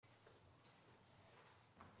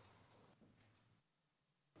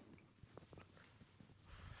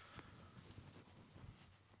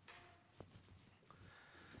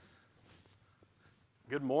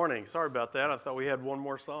Good morning. Sorry about that. I thought we had one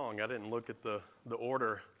more song. I didn't look at the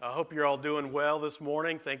order. I hope you're all doing well this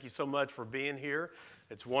morning. Thank you so much for being here.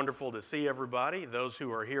 It's wonderful to see everybody, those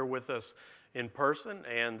who are here with us in person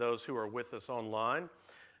and those who are with us online.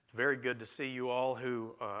 It's very good to see you all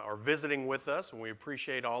who are visiting with us, and we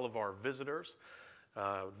appreciate all of our visitors.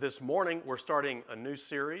 This morning, we're starting a new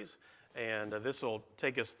series, and this will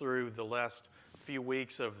take us through the last few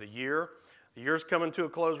weeks of the year. The year's coming to a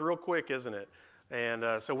close real quick, isn't it? And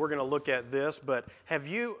so we're going to look at this, but do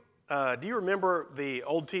you remember the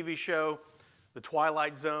old TV show, The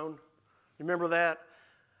Twilight Zone? You remember that?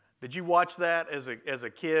 Did you watch that as a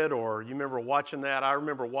kid, or you remember watching that? I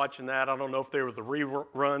remember watching that. I don't know if they were the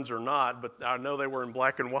reruns or not, but I know they were in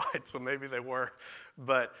black and white, so maybe they were.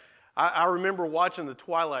 But I remember watching The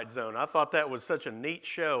Twilight Zone. I thought that was such a neat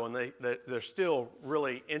show, and they're still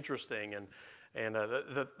really interesting. And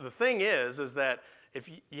the thing is that if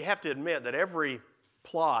you have to admit that every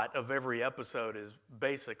plot of every episode is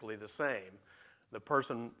basically the same. The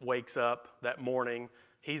person wakes up that morning,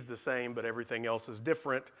 he's the same, but everything else is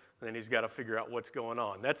different, and then he's got to figure out what's going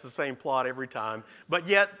on. That's the same plot every time, but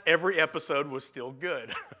yet every episode was still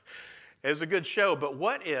good. It was a good show, but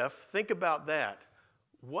think about that,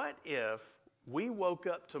 what if we woke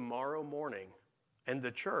up tomorrow morning and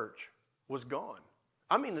the church was gone?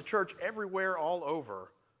 I mean, the church everywhere all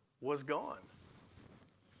over was gone.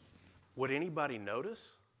 Would anybody notice?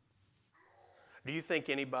 Do you think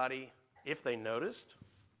anybody, if they noticed,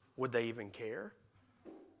 would they even care?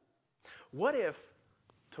 What if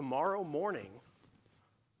tomorrow morning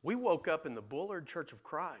we woke up and the Bullard Church of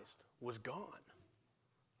Christ was gone?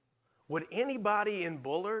 Would anybody in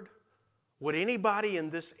Bullard, would anybody in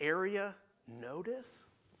this area notice?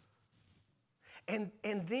 And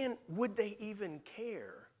then would they even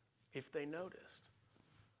care if they noticed?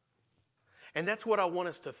 And that's what I want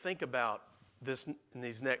us to think about this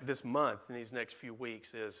month, in these next few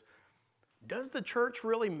weeks is, does the church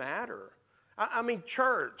really matter? I mean,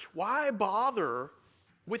 church, why bother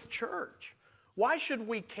with church? Why should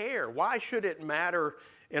we care? Why should it matter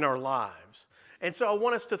in our lives? And so I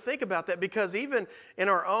want us to think about that, because even in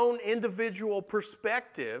our own individual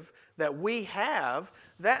perspective that we have,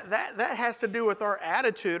 that has to do with our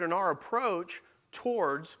attitude and our approach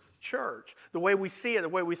towards church. The way we see it, the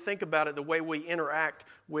way we think about it, the way we interact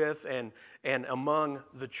with and among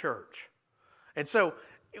the church. And so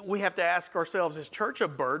we have to ask ourselves, is church a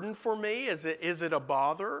burden for me? Is it a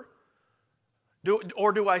bother?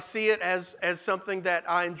 Or do I see it as something that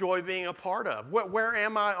I enjoy being a part of? Where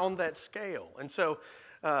am I on that scale? And so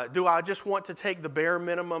do I just want to take the bare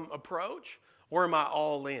minimum approach, or am I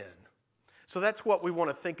all in? So that's what we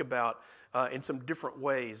want to think about in some different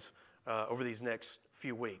ways over these next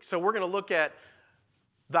few weeks. So we're going to look at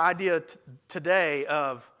the idea today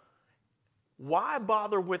of why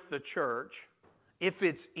bother with the church if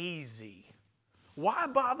it's easy? Why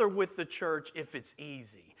bother with the church if it's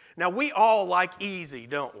easy? Now, we all like easy,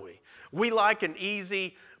 don't we? We like an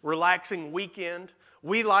easy, relaxing weekend.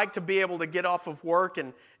 We like to be able to get off of work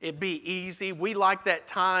and it be easy. We like that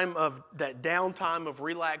downtime of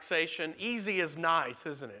relaxation. Easy is nice,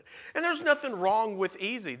 isn't it? And there's nothing wrong with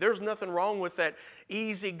easy. There's nothing wrong with that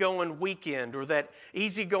easy-going weekend or that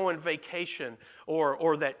easy-going vacation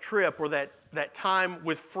or that trip or that time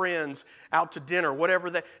with friends out to dinner,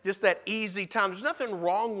 whatever just that easy time. There's nothing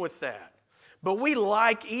wrong with that. But we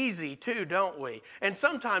like easy too, don't we? And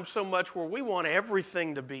sometimes so much where we want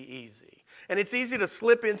everything to be easy. And it's easy to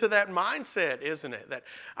slip into that mindset, isn't it? That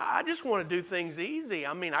I just want to do things easy.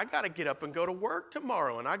 I mean, I got to get up and go to work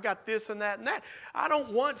tomorrow, and I got this and that and that. I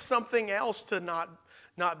don't want something else to not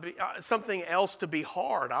be something else to be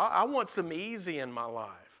hard. I want some easy in my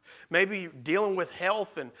life. Maybe dealing with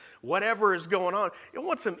health and whatever is going on. I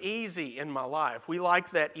want some easy in my life. We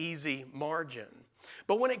like that easy margin.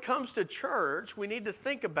 But when it comes to church, we need to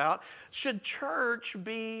think about, should church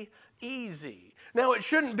be easy? Now, it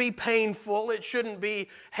shouldn't be painful, it shouldn't be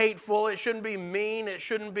hateful, it shouldn't be mean, it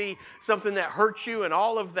shouldn't be something that hurts you and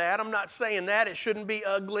all of that. I'm not saying that. It shouldn't be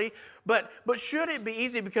ugly. But should it be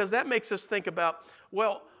easy? Because that makes us think about,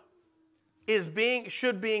 well,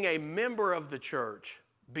 should being a member of the church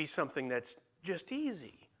be something that's just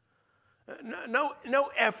easy? No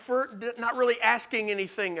effort, not really asking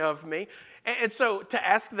anything of me. And so to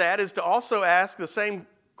ask that is to also ask the same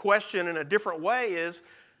question in a different way is,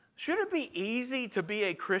 should it be easy to be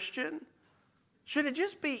a Christian? Should it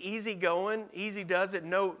just be easy going, easy does it,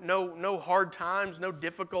 no hard times, no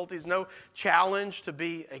difficulties, no challenge to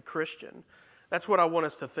be a Christian? That's what I want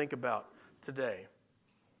us to think about today.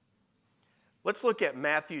 Let's look at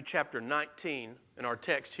Matthew chapter 19 in our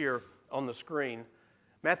text here on the screen.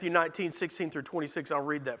 Matthew 19, 16 through 26, I'll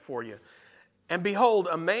read that for you. And behold,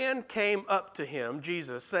 a man came up to him,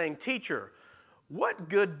 Jesus, saying, Teacher, what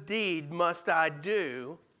good deed must I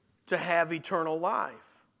do to have eternal life?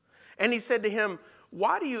 And he said to him,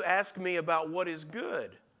 Why do you ask me about what is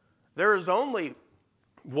good? There is only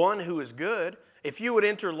one who is good. If you would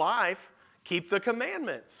enter life, keep the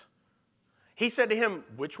commandments. He said to him,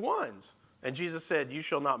 Which ones? And Jesus said, You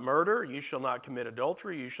shall not murder, you shall not commit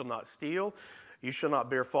adultery, you shall not steal, you shall not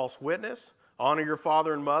bear false witness, honor your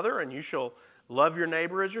father and mother, and you shall love your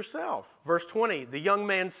neighbor as yourself. Verse 20, the young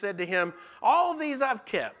man said to him, All these I've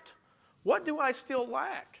kept. What do I still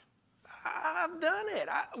lack? I've done it.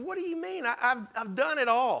 What do you mean? I've done it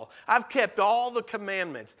all. I've kept all the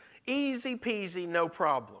commandments. Easy peasy, no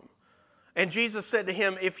problem. And Jesus said to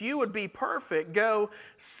him, If you would be perfect, go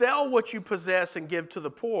sell what you possess and give to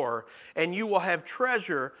the poor, and you will have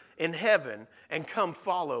treasure in heaven, and come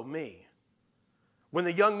follow me. When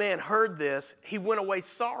the young man heard this, he went away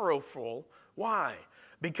sorrowful. Why?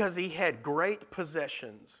 Because he had great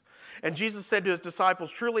possessions. And Jesus said to his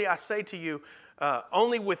disciples, Truly I say to you,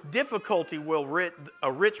 only with difficulty will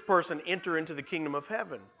a rich person enter into the kingdom of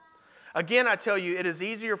heaven. Again, I tell you, it is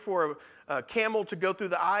easier for a camel to go through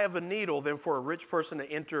the eye of a needle than for a rich person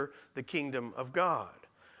to enter the kingdom of God.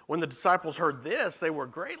 When the disciples heard this, they were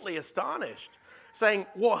greatly astonished, saying,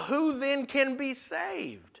 Well, who then can be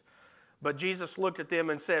saved? But Jesus looked at them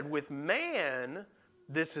and said, With man,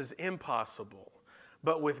 this is impossible,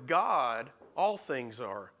 but with God, all things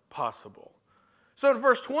are possible. So in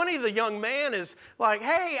verse 20, the young man is like,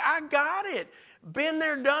 Hey, I got it. Been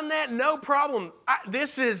there, done that, no problem.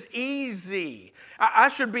 This is easy. I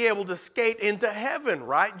should be able to skate into heaven,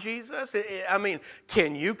 right, Jesus? I mean,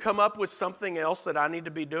 can you come up with something else that I need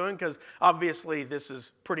to be doing? Because obviously this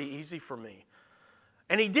is pretty easy for me.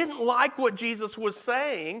 And he didn't like what Jesus was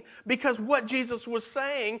saying because what Jesus was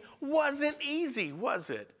saying wasn't easy, was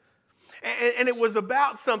it? And it was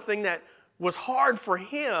about something that was hard for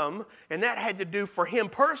him, and that had to do for him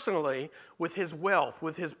personally with his wealth,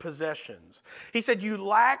 with his possessions. He said, you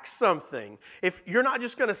lack something. If you're not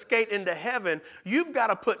just going to skate into heaven, you've got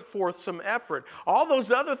to put forth some effort. All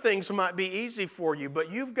those other things might be easy for you,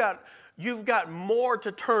 but you've got more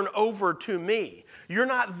to turn over to me. You're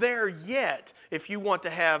not there yet if you want to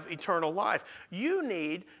have eternal life. You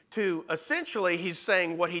need to, essentially, he's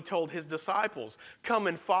saying what he told his disciples, come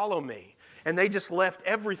and follow me. And they just left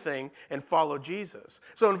everything and followed Jesus.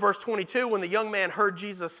 So in verse 22, when the young man heard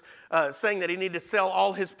Jesus saying that he needed to sell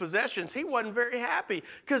all his possessions, he wasn't very happy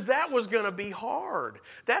because that was going to be hard.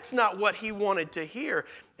 That's not what he wanted to hear.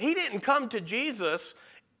 He didn't come to Jesus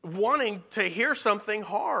wanting to hear something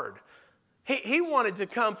hard. He wanted to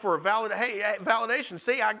come for validation.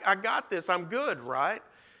 See, I got this. I'm good, right?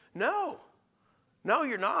 No,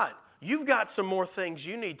 you're not. You've got some more things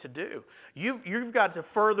you need to do. You've got to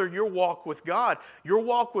further your walk with God. Your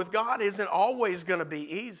walk with God isn't always going to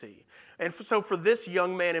be easy. And so for this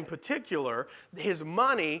young man in particular, his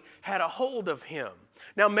money had a hold of him.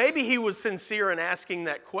 Now, maybe he was sincere in asking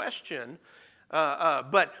that question,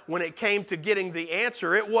 but when it came to getting the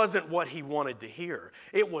answer, it wasn't what he wanted to hear.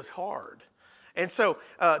 It was hard. And so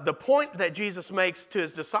the point that Jesus makes to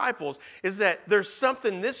his disciples is that there's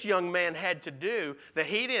something this young man had to do that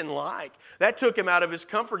he didn't like. That took him out of his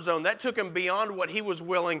comfort zone. That took him beyond what he was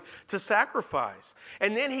willing to sacrifice.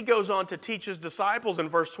 And then he goes on to teach his disciples in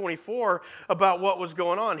verse 24 about what was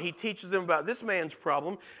going on. He teaches them about this man's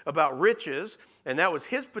problem, about riches, and that was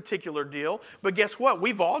his particular deal. But guess what?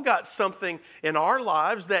 We've all got something in our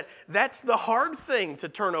lives that's the hard thing to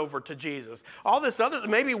turn over to Jesus. All this other,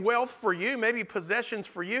 maybe wealth for you, maybe possessions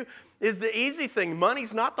for you, is the easy thing.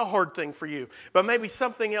 Money's not the hard thing for you. But maybe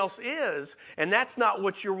something else is, and that's not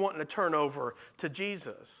what you're wanting to turn over to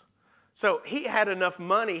Jesus. So he had enough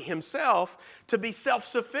money himself to be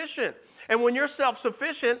self-sufficient. And when you're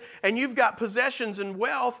self-sufficient and you've got possessions and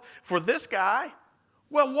wealth for this guy,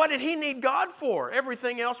 well, what did he need God for?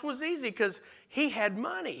 Everything else was easy because he had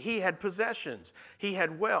money, he had possessions, he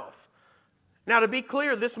had wealth. Now, to be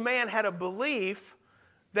clear, this man had a belief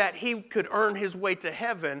that he could earn his way to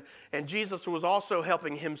heaven, and Jesus was also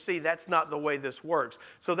helping him see that's not the way this works.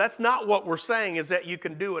 So that's not what we're saying, is that you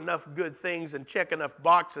can do enough good things and check enough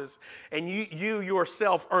boxes and you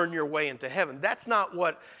yourself earn your way into heaven. That's not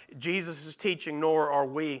what Jesus is teaching, nor are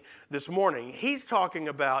we this morning. He's talking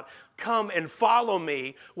about come and follow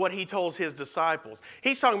me, what he told his disciples.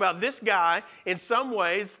 He's talking about this guy, in some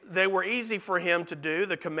ways, they were easy for him to do,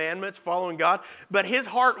 the commandments, following God, but his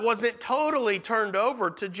heart wasn't totally turned over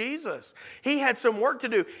to Jesus. He had some work to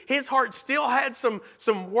do. His heart still had some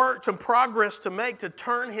work, some progress to make to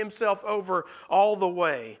turn himself over all the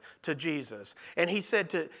way to Jesus. And he said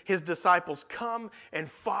to his disciples, come and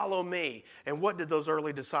follow me. And what did those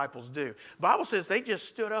early disciples do? The Bible says they just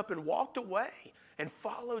stood up and walked away and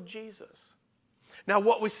followed Jesus. Now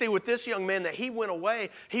what we see with this young man, that he went away,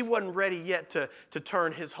 he wasn't ready yet to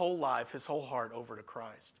turn his whole life, his whole heart over to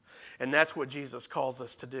Christ. And that's what Jesus calls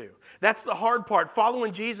us to do. That's the hard part.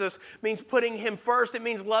 Following Jesus means putting him first. It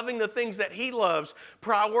means loving the things that he loves.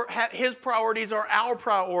 His priorities are our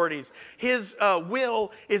priorities. His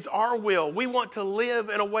will is our will. We want to live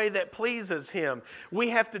in a way that pleases him. We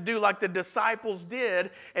have to do like the disciples did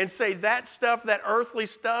and say, that stuff, that earthly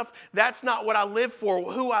stuff, that's not what I live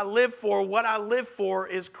for. Who I live for, what I live for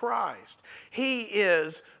is Christ. He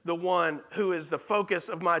is the one who is the focus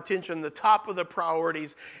of my attention, the top of the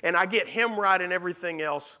priorities, and I get him right and everything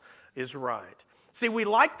else is right. See, we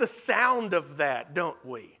like the sound of that, don't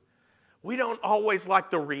we? We don't always like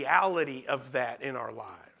the reality of that in our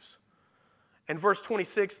lives. In verse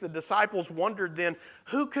 26, the disciples wondered then,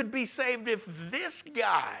 who could be saved if this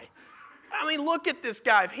guy, I mean, look at this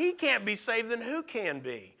guy. If he can't be saved, then who can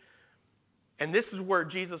be? And this is where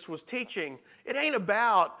Jesus was teaching. It ain't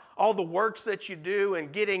about all the works that you do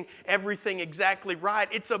and getting everything exactly right.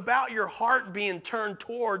 It's about your heart being turned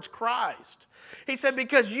towards Christ. He said,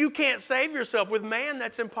 because you can't save yourself. With man,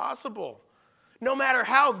 that's impossible. No matter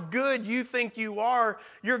how good you think you are,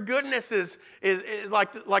 your goodness is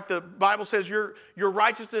like the Bible says, your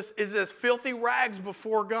righteousness is as filthy rags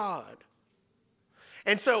before God.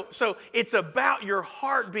 And so it's about your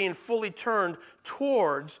heart being fully turned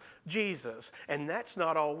towards Jesus. And that's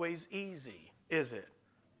not always easy, is it?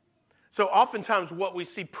 So oftentimes what we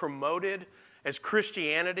see promoted as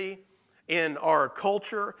Christianity in our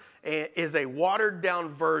culture is a watered down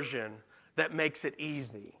version that makes it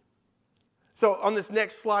easy. So on this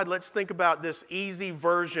next slide, let's think about this easy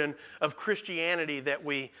version of Christianity that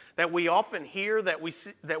we often hear, that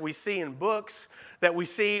we see in books, that we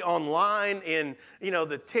see online in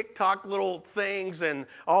the TikTok little things and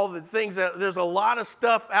all the things. There's a lot of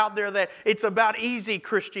stuff out there that it's about easy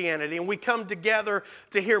Christianity, and we come together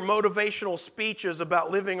to hear motivational speeches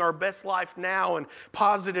about living our best life now and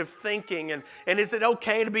positive thinking. And is it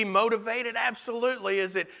okay to be motivated? Absolutely.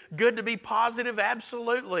 Is it good to be positive?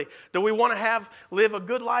 Absolutely. Do we want to live a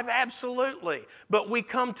good life? Absolutely. But we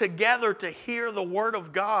come together to hear the Word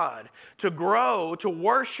of God, to grow, to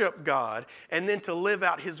worship God, and then to live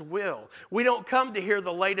out His will. We don't come to hear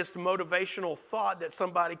the latest motivational thought that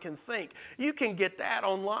somebody can think. You can get that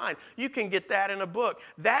online. You can get that in a book.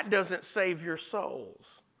 That doesn't save your souls.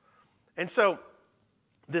 And so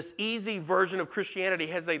this easy version of Christianity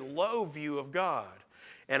has a low view of God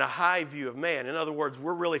and a high view of man. In other words,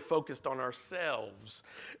 we're really focused on ourselves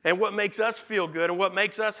and what makes us feel good and what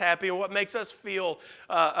makes us happy and what makes us feel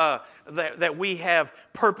that we have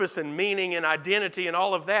purpose and meaning and identity and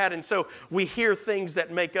all of that. And so we hear things that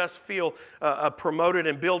make us feel promoted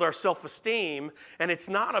and build our self-esteem. And it's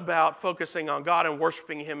not about focusing on God and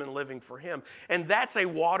worshiping Him and living for Him. And that's a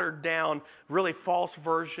watered down, really false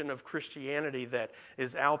version of Christianity that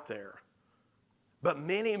is out there. But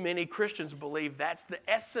many, many Christians believe that's the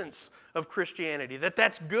essence of Christianity,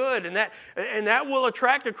 that's good, and that will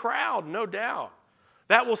attract a crowd, no doubt.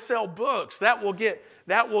 That will sell books. That will get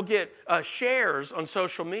shares on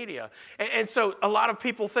social media. And so a lot of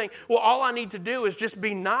people think, well, all I need to do is just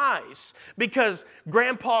be nice because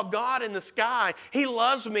Grandpa God in the sky, He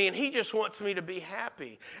loves me and He just wants me to be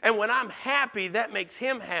happy. And when I'm happy, that makes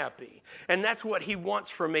Him happy. And that's what He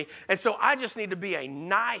wants from me. And so I just need to be a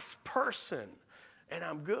nice person. And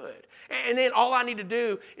I'm good. And then all I need to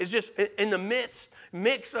do is just in the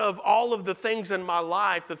mix of all of the things in my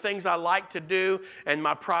life, the things I like to do and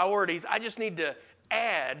my priorities, I just need to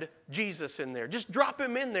add Jesus in there. Just drop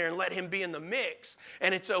Him in there and let Him be in the mix,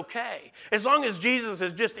 and it's okay. As long as Jesus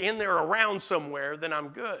is just in there around somewhere, then I'm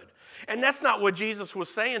good. And that's not what Jesus was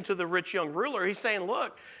saying to the rich young ruler. He's saying,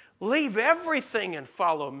 look, leave everything and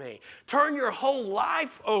follow me. Turn your whole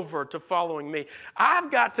life over to following me. I've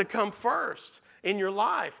got to come first in your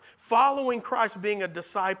life, following Christ, being a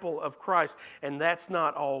disciple of Christ, and that's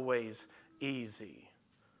not always easy.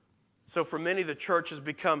 So for many, the church has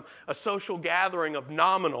become a social gathering of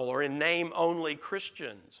nominal or in name only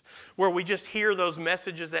Christians, where we just hear those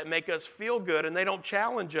messages that make us feel good, and they don't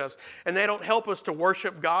challenge us, and they don't help us to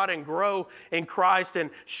worship God and grow in Christ and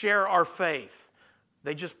share our faith.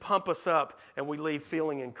 They just pump us up and we leave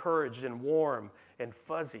feeling encouraged and warm and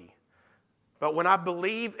fuzzy. But when I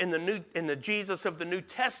believe in the Jesus of the New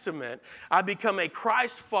Testament, I become a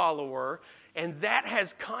Christ follower, and that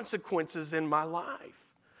has consequences in my life.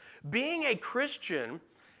 Being a Christian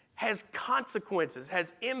has consequences,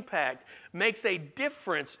 has impact, makes a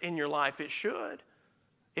difference in your life. It should,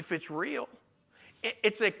 if it's real.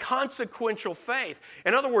 It's a consequential faith.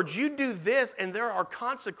 In other words, you do this and there are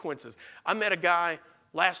consequences. I met a guy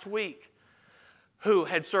last week who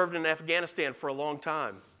had served in Afghanistan for a long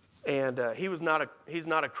time. And he's not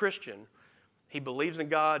a Christian. He believes in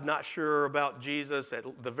God, not sure about Jesus. At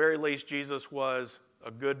the very least, Jesus was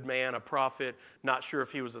a good man, a prophet, not sure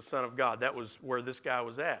if he was the Son of God. That was where this guy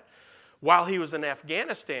was at. While he was in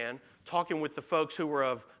Afghanistan, talking with the folks who were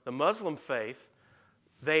of the Muslim faith,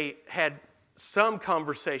 they had some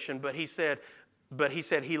conversation, but he said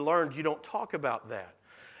he learned you don't talk about that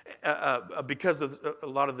because of a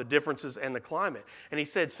lot of the differences and the climate. And he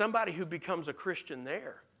said somebody who becomes a Christian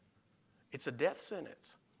there, it's a death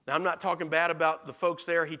sentence. Now, I'm not talking bad about the folks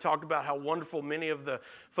there. He talked about how wonderful many of the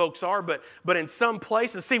folks are, but in some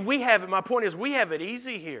places, see, my point is we have it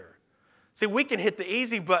easy here. See, we can hit the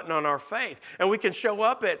easy button on our faith, and we can show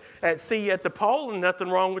up at the poll, and nothing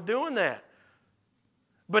wrong with doing that.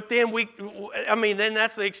 But then then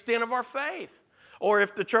that's the extent of our faith. Or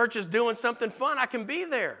if the church is doing something fun, I can be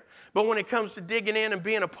there. But when it comes to digging in and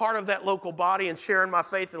being a part of that local body and sharing my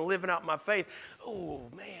faith and living out my faith, oh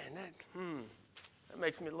man, that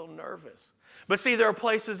makes me a little nervous. But see, there are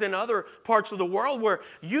places in other parts of the world where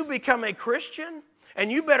you become a Christian and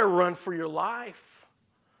you better run for your life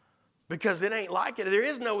because it ain't like it. There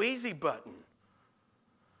is no easy button.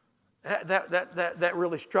 That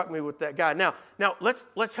really struck me with that guy. Now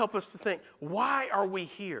let's help us to think, why are we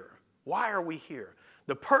here? Why are we here?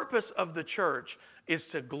 The purpose of the church is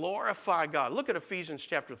to glorify God. Look at Ephesians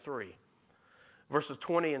chapter 3, verses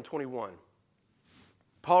 20 and 21.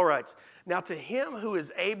 Paul writes, "Now to him who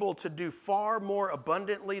is able to do far more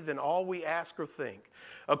abundantly than all we ask or think,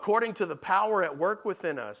 according to the power at work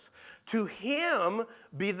within us, to him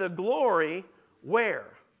be the glory,"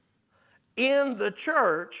 where? In the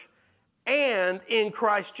church and in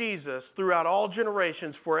Christ Jesus throughout all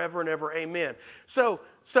generations forever and ever. Amen. So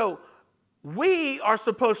we are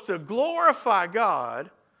supposed to glorify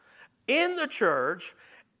God in the church,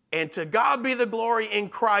 and to God be the glory in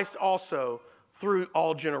Christ also through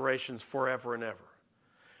all generations forever and ever.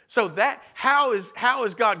 So how is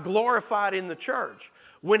God glorified in the church?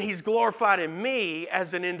 When he's glorified in me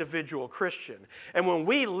as an individual Christian. And when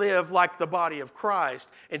we live like the body of Christ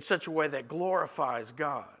in such a way that glorifies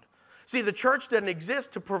God. See, the church doesn't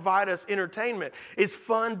exist to provide us entertainment. Is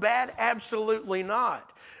fun bad? Absolutely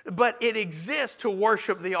not. But it exists to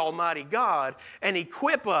worship the Almighty God and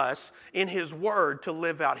equip us in His Word to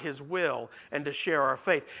live out His will and to share our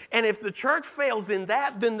faith. And if the church fails in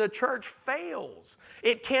that, then the church fails.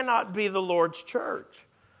 It cannot be the Lord's church.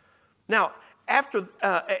 Now, after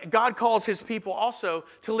God calls His people also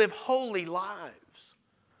to live holy lives.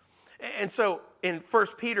 And so in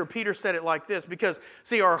 1 Peter, Peter said it like this, because,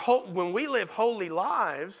 see, when we live holy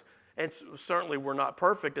lives, and certainly we're not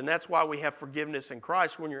perfect, and that's why we have forgiveness in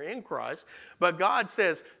Christ when you're in Christ, but God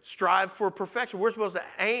says, strive for perfection. We're supposed to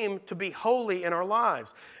aim to be holy in our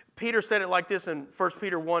lives. Peter said it like this in 1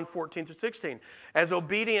 Peter 1, 14 through 16. As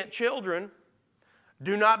obedient children,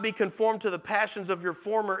 do not be conformed to the passions of your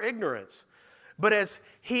former ignorance, but as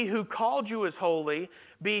He who called you is holy,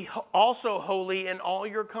 be also holy in all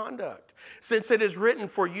your conduct. Since it is written,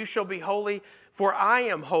 for you shall be holy, for I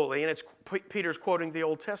am holy. And Peter's quoting the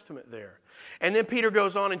Old Testament there. And then Peter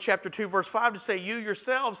goes on in chapter 2, verse 5 to say, you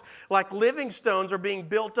yourselves, like living stones, are being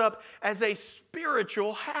built up as a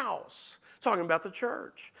spiritual house. Talking about the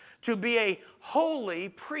church. To be a holy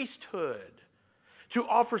priesthood. To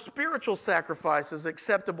offer spiritual sacrifices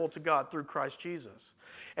acceptable to God through Christ Jesus.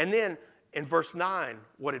 And then in verse 9,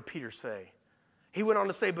 what did Peter say? He went on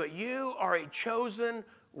to say, but you are a chosen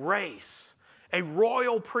race, a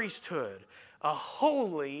royal priesthood, a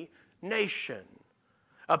holy nation,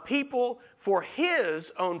 a people for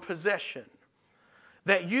His own possession,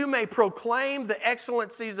 that you may proclaim the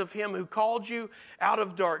excellencies of Him who called you out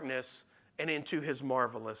of darkness and into His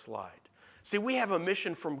marvelous light. See, we have a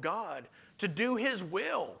mission from God to do His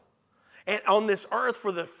will and on this earth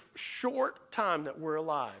for the short time that we're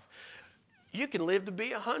alive. You can live to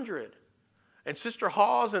be 100. And Sister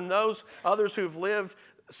Hawes and those others who've lived,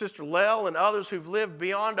 Sister Lell and others who've lived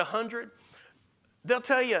beyond 100, they'll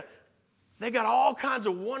tell you they got all kinds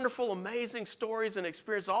of wonderful, amazing stories and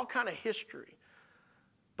experiences, all kind of history.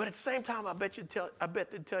 But at the same time, I bet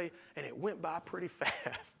they'd tell you, and it went by pretty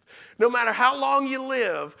fast. No matter how long you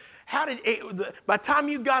live, by the time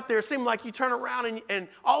you got there, it seemed like you turn around and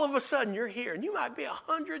all of a sudden you're here, and you might be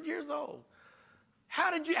 100 years old. How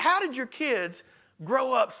did your kids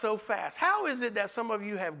grow up so fast? How is it that some of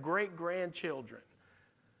you have great-grandchildren?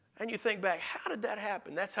 And you think back, how did that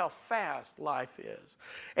happen? That's how fast life is.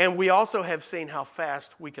 And we also have seen how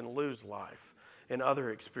fast we can lose life in other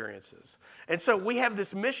experiences. And so we have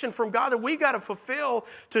this mission from God that we got to fulfill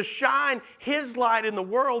to shine His light in the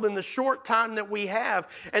world in the short time that we have.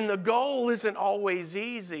 And the goal isn't always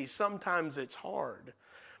easy. Sometimes it's hard.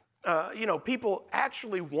 People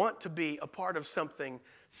actually want to be a part of something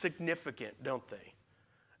significant, don't they?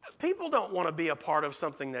 People don't want to be a part of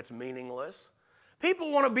something that's meaningless.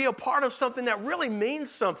 People want to be a part of something that really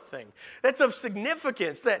means something, that's of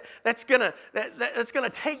significance, that's gonna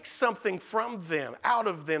take something from them, out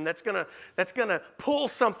of them, that's gonna pull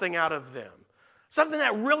something out of them, something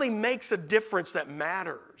that really makes a difference, that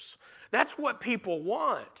matters. That's what people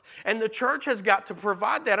want. And the church has got to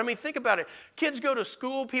provide that. I mean, think about it. Kids go to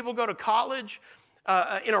school, people go to college.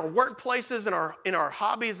 In our workplaces, in our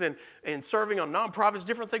hobbies, and serving on nonprofits,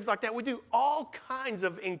 different things like that. We do all kinds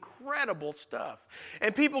of incredible stuff.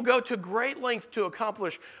 And people go to great length to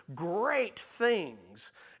accomplish great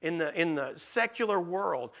things in the secular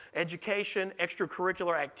world. Education,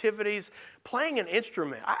 extracurricular activities, playing an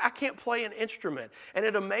instrument. I can't play an instrument. And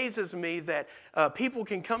it amazes me that people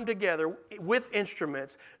can come together with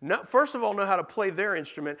instruments, first of all know how to play their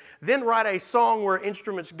instrument, then write a song where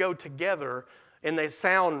instruments go together and it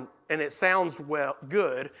sounds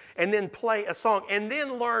good, and then play a song, and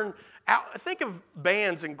then learn. Think of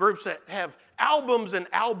bands and groups that have albums and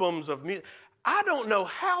albums of music. I don't know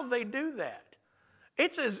how they do that.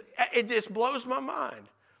 It just blows my mind.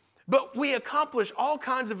 But we accomplish all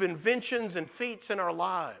kinds of inventions and feats in our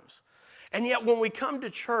lives. And yet when we come to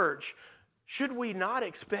church, should we not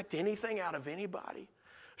expect anything out of anybody?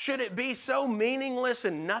 Should it be so meaningless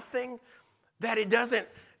and nothing that it doesn't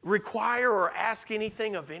require or ask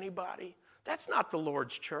anything of anybody? That's not the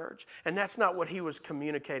Lord's church, and that's not what He was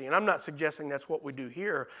communicating. And I'm not suggesting that's what we do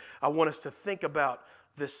here. I want us to think about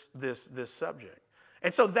this subject.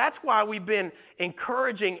 And so that's why we've been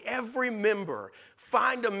encouraging every member,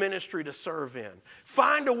 find a ministry to serve in.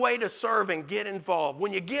 Find a way to serve and get involved.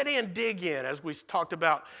 When you get in, dig in, as we talked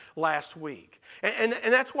about last week. And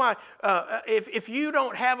that's why if you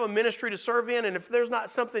don't have a ministry to serve in, and if there's not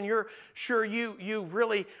something you're sure you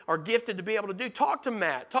really are gifted to be able to do, talk to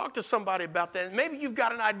Matt. Talk to somebody about that. Maybe you've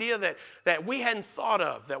got an idea that we hadn't thought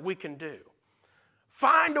of that we can do.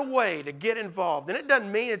 Find a way to get involved. And it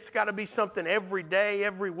doesn't mean it's got to be something every day,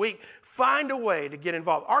 every week. Find a way to get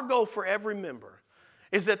involved. Our goal for every member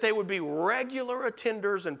is that they would be regular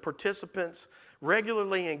attenders and participants,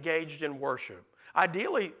 regularly engaged in worship.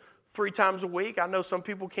 Ideally, 3 times a week. I know some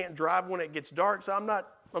people can't drive when it gets dark, so I'm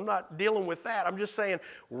not dealing with that. I'm just saying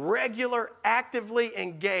regular, actively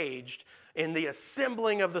engaged in the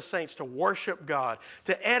assembling of the saints to worship God,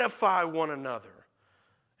 to edify one another.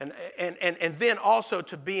 And then also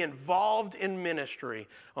to be involved in ministry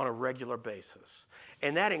on a regular basis.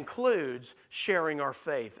 And that includes sharing our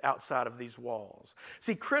faith outside of these walls.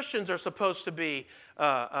 See, Christians are supposed to be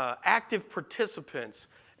active participants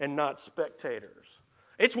and not spectators.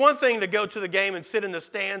 It's one thing to go to the game and sit in the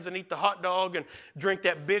stands and eat the hot dog and drink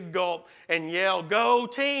that big gulp and yell, "Go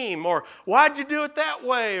team," or "Why'd you do it that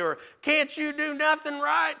way?" or "Can't you do nothing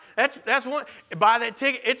right?" That's one. Buy that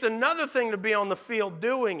ticket. It's another thing to be on the field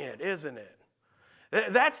doing it, isn't it?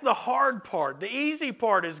 That's the hard part. The easy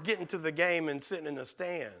part is getting to the game and sitting in the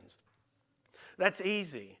stands. That's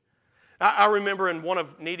easy. I remember in one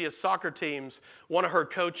of Nedia's soccer teams, one of her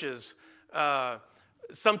coaches,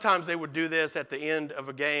 sometimes they would do this at the end of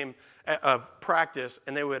a game of practice,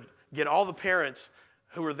 and they would get all the parents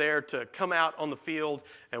who were there to come out on the field,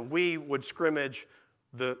 and we would scrimmage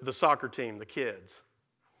the soccer team, the kids.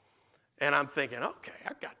 And I'm thinking, okay, I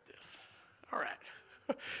got this. All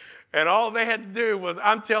right. And all they had to do was,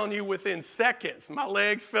 I'm telling you, within seconds, my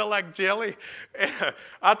legs felt like jelly. And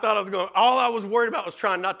I thought I was going, all I was worried about was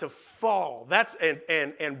trying not to fall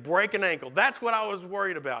and break an ankle. That's what I was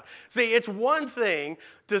worried about. See, it's one thing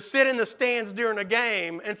to sit in the stands during a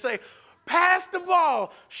game and say, "Pass the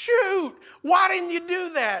ball, shoot. Why didn't you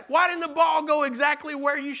do that? Why didn't the ball go exactly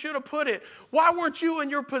where you should have put it? Why weren't you in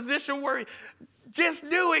your position where just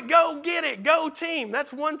do it, go get it, go team?"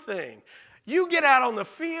 That's one thing. You get out on the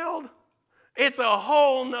field, it's a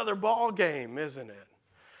whole nother ball game, isn't it?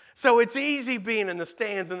 So it's easy being in the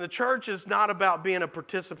stands, and the church is not about being a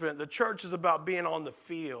participant. The church is about being on the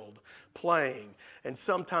field, playing. And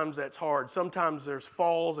sometimes that's hard. Sometimes there's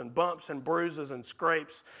falls and bumps and bruises and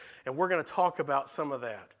scrapes, and we're going to talk about some of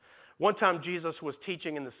that. One time Jesus was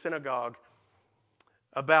teaching in the synagogue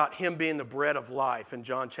about him being the bread of life in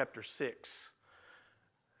John chapter 6.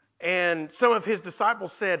 And some of his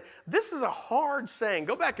disciples said, this is a hard saying.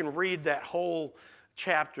 Go back and read that whole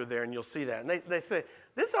chapter there and you'll see that. And they say,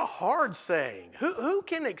 this is a hard saying. Who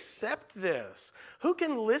can accept this? Who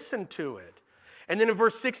can listen to it? And then in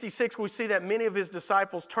verse 66, we see that many of his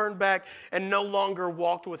disciples turned back and no longer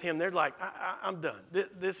walked with him. They're like, I'm done.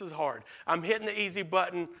 This is hard. I'm hitting the easy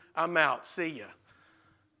button. I'm out. See ya.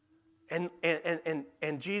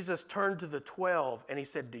 And Jesus turned to the 12 and he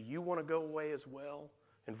said, do you want to go away as well?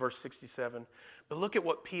 In verse 67. But look at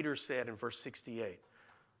what Peter said in verse 68.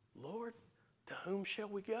 Lord, to whom shall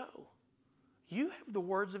we go? You have the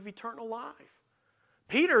words of eternal life.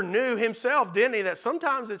 Peter knew himself, didn't he, that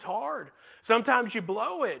sometimes it's hard. Sometimes you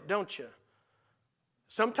blow it, don't you?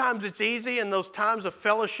 Sometimes it's easy in those times of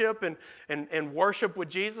fellowship and worship with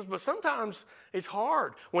Jesus, but sometimes it's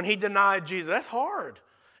hard. When he denied Jesus, that's hard.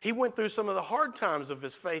 He went through some of the hard times of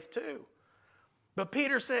his faith too. But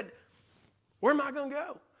Peter said, where am I going to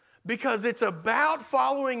go? Because it's about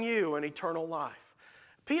following you in eternal life.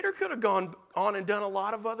 Peter could have gone on and done a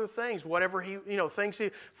lot of other things, whatever he,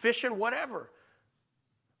 fishing, whatever.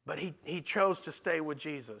 But he chose to stay with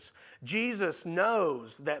Jesus. Jesus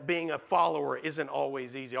knows that being a follower isn't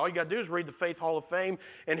always easy. All you got to do is read the Faith Hall of Fame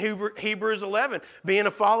in Hebrews 11. Being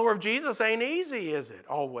a follower of Jesus ain't easy, is it?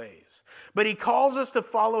 Always. But he calls us to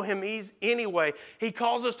follow him anyway. He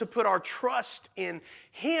calls us to put our trust in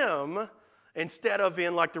him instead of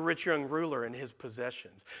in, like the rich young ruler, in his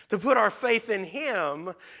possessions. To put our faith in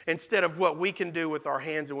him instead of what we can do with our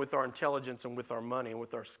hands and with our intelligence and with our money and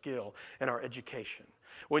with our skill and our education.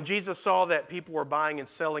 When Jesus saw that people were buying and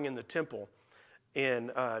selling in the temple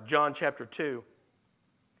in John chapter 2,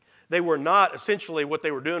 they were not, essentially what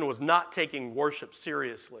they were doing was not taking worship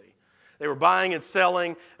seriously. They were buying and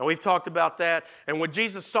selling, and we've talked about that. And when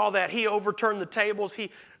Jesus saw that, he overturned the tables.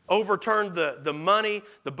 He overturned the money,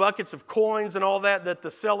 the buckets of coins and all that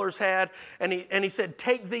the sellers had. And he said,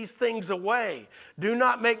 take these things away. Do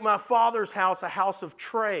not make my Father's house a house of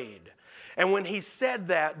trade. And when he said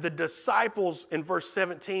that, the disciples in verse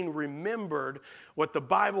 17 remembered what the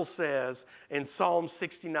Bible says in Psalm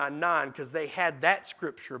 69:9, because they had that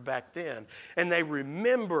scripture back then. And they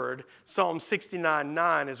remembered Psalm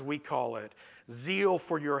 69:9, as we call it. Zeal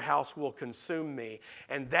for your house will consume me.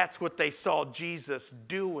 And that's what they saw Jesus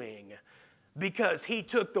doing, because he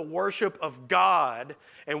took the worship of God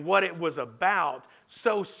and what it was about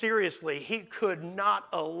so seriously, he could not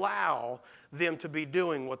allow them to be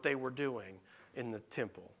doing what they were doing in the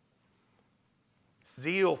temple.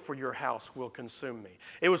 Zeal for your house will consume me.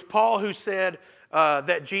 It was Paul who said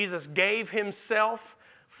that Jesus gave himself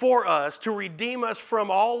for us to redeem us from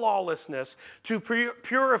all lawlessness, to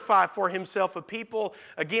purify for himself a people,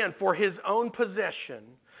 again, for his own possession,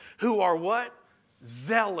 who are what?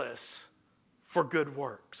 Zealous for good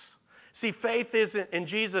works. See, faith in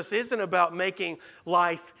Jesus isn't about making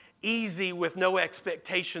life easy with no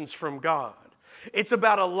expectations from God. It's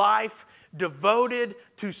about a life devoted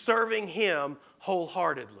to serving him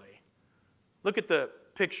wholeheartedly. Look at the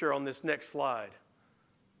picture on this next slide.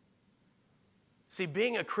 See,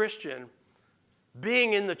 being a Christian,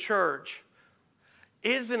 being in the church,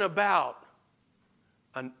 isn't about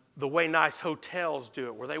the way nice hotels do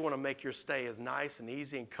it, where they want to make your stay as nice and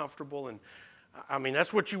easy and comfortable. And I mean,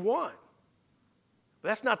 that's what you want. But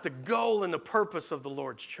that's not the goal and the purpose of the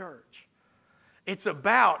Lord's church. It's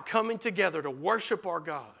about coming together to worship our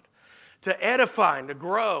God, to edify and to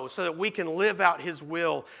grow so that we can live out his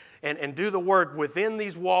will and do the work within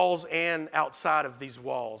these walls and outside of these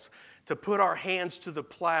walls, to put our hands to the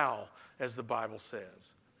plow, as the Bible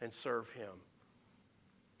says, and serve him.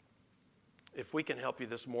 If we can help you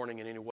this morning in any way,